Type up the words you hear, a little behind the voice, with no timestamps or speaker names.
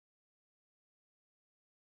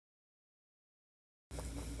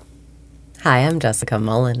Hi, I'm Jessica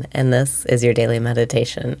Mullen, and this is your daily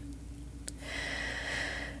meditation.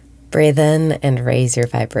 Breathe in and raise your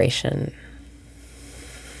vibration.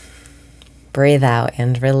 Breathe out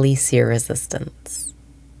and release your resistance.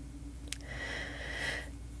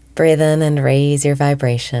 Breathe in and raise your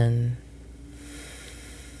vibration.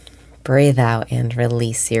 Breathe out and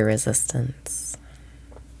release your resistance.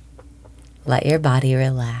 Let your body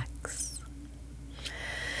relax.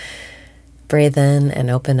 Breathe in and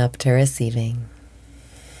open up to receiving.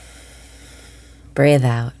 Breathe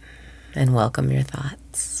out and welcome your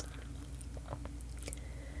thoughts.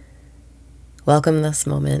 Welcome this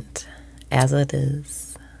moment as it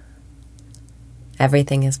is.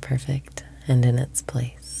 Everything is perfect and in its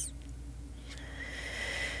place.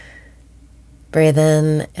 Breathe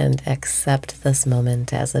in and accept this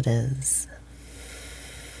moment as it is.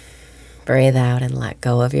 Breathe out and let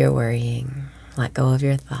go of your worrying. Let go of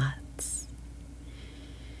your thoughts.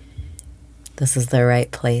 This is the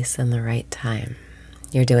right place and the right time.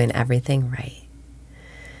 You're doing everything right.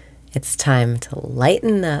 It's time to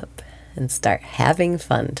lighten up and start having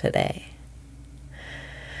fun today.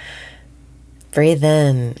 Breathe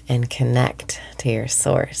in and connect to your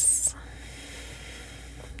source.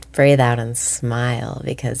 Breathe out and smile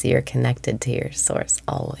because you're connected to your source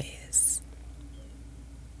always.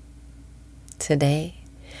 Today,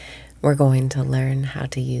 we're going to learn how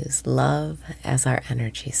to use love as our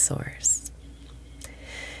energy source.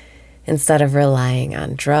 Instead of relying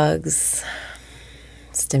on drugs,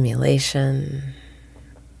 stimulation,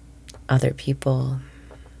 other people,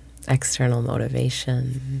 external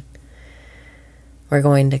motivation, we're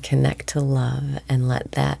going to connect to love and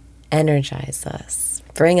let that energize us,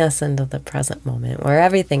 bring us into the present moment where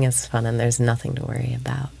everything is fun and there's nothing to worry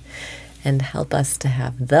about, and help us to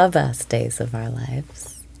have the best days of our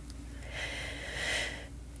lives.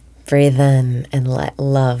 Breathe in and let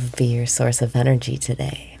love be your source of energy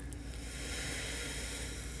today.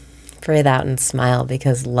 Breathe out and smile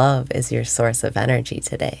because love is your source of energy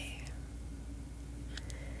today.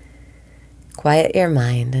 Quiet your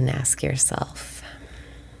mind and ask yourself,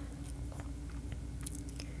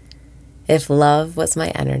 if love was my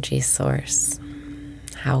energy source,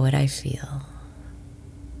 how would I feel?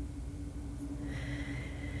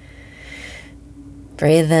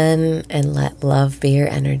 Breathe in and let love be your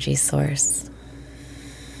energy source.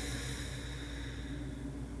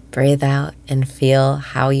 Breathe out and feel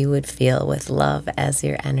how you would feel with love as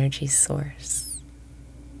your energy source.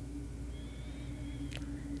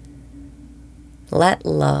 Let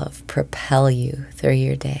love propel you through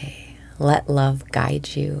your day. Let love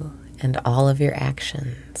guide you and all of your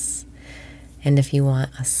actions. And if you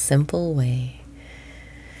want a simple way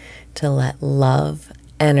to let love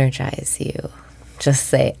energize you, just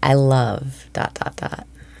say, I love ...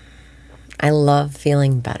 I love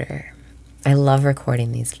feeling better. I love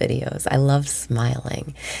recording these videos. I love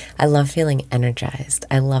smiling. I love feeling energized.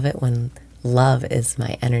 I love it when love is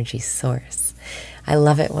my energy source. I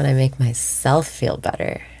love it when I make myself feel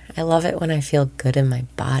better. I love it when I feel good in my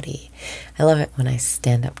body. I love it when I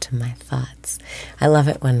stand up to my thoughts. I love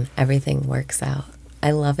it when everything works out. I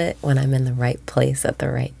love it when I'm in the right place at the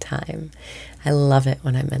right time. I love it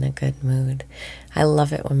when I'm in a good mood. I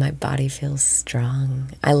love it when my body feels strong.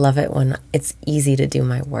 I love it when it's easy to do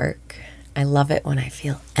my work. I love it when I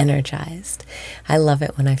feel energized. I love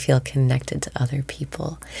it when I feel connected to other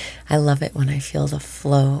people. I love it when I feel the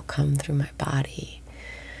flow come through my body.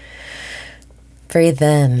 Breathe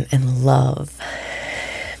in and love.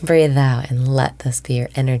 Breathe out and let this be your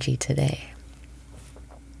energy today.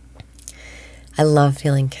 I love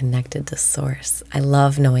feeling connected to Source. I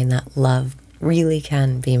love knowing that love really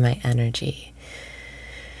can be my energy.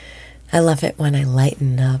 I love it when I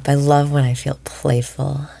lighten up. I love when I feel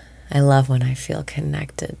playful. I love when I feel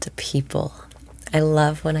connected to people. I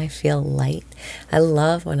love when I feel light. I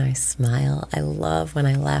love when I smile. I love when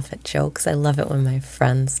I laugh at jokes. I love it when my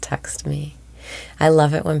friends text me. I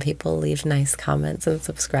love it when people leave nice comments and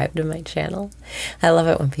subscribe to my channel. I love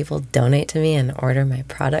it when people donate to me and order my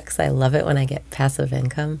products. I love it when I get passive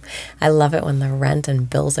income. I love it when the rent and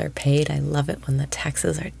bills are paid. I love it when the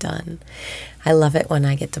taxes are done. I love it when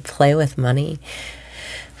I get to play with money.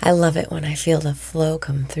 I love it when I feel the flow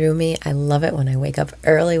come through me. I love it when I wake up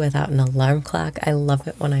early without an alarm clock. I love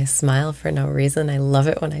it when I smile for no reason. I love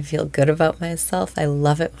it when I feel good about myself. I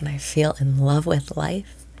love it when I feel in love with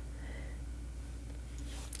life.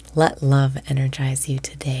 Let love energize you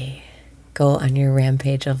today. Go on your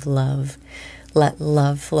rampage of love. Let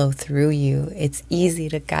love flow through you. It's easy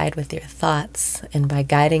to guide with your thoughts, and by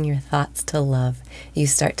guiding your thoughts to love, you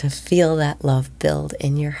start to feel that love build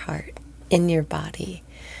in your heart, in your body.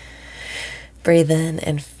 Breathe in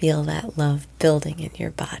and feel that love building in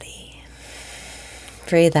your body.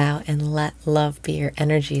 Breathe out and let love be your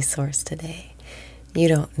energy source today. You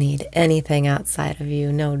don't need anything outside of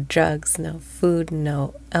you. No drugs, no food,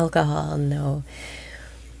 no alcohol, no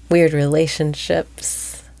weird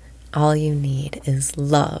relationships. All you need is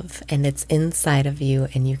love, and it's inside of you,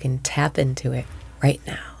 and you can tap into it right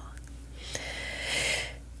now.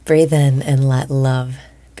 Breathe in and let love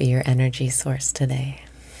be your energy source today.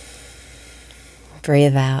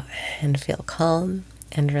 Breathe out and feel calm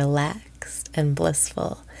and relaxed and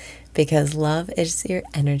blissful, because love is your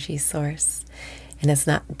energy source, and it's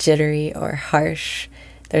not jittery or harsh.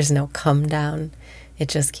 There's no come down. It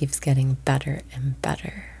just keeps getting better and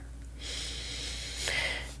better.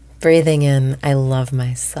 Breathing in, I love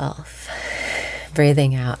myself.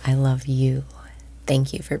 Breathing out, I love you.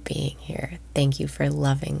 Thank you for being here. Thank you for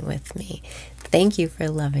loving with me. Thank you for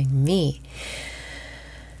loving me.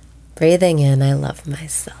 Breathing in, I love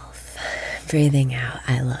myself. Breathing out,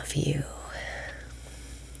 I love you.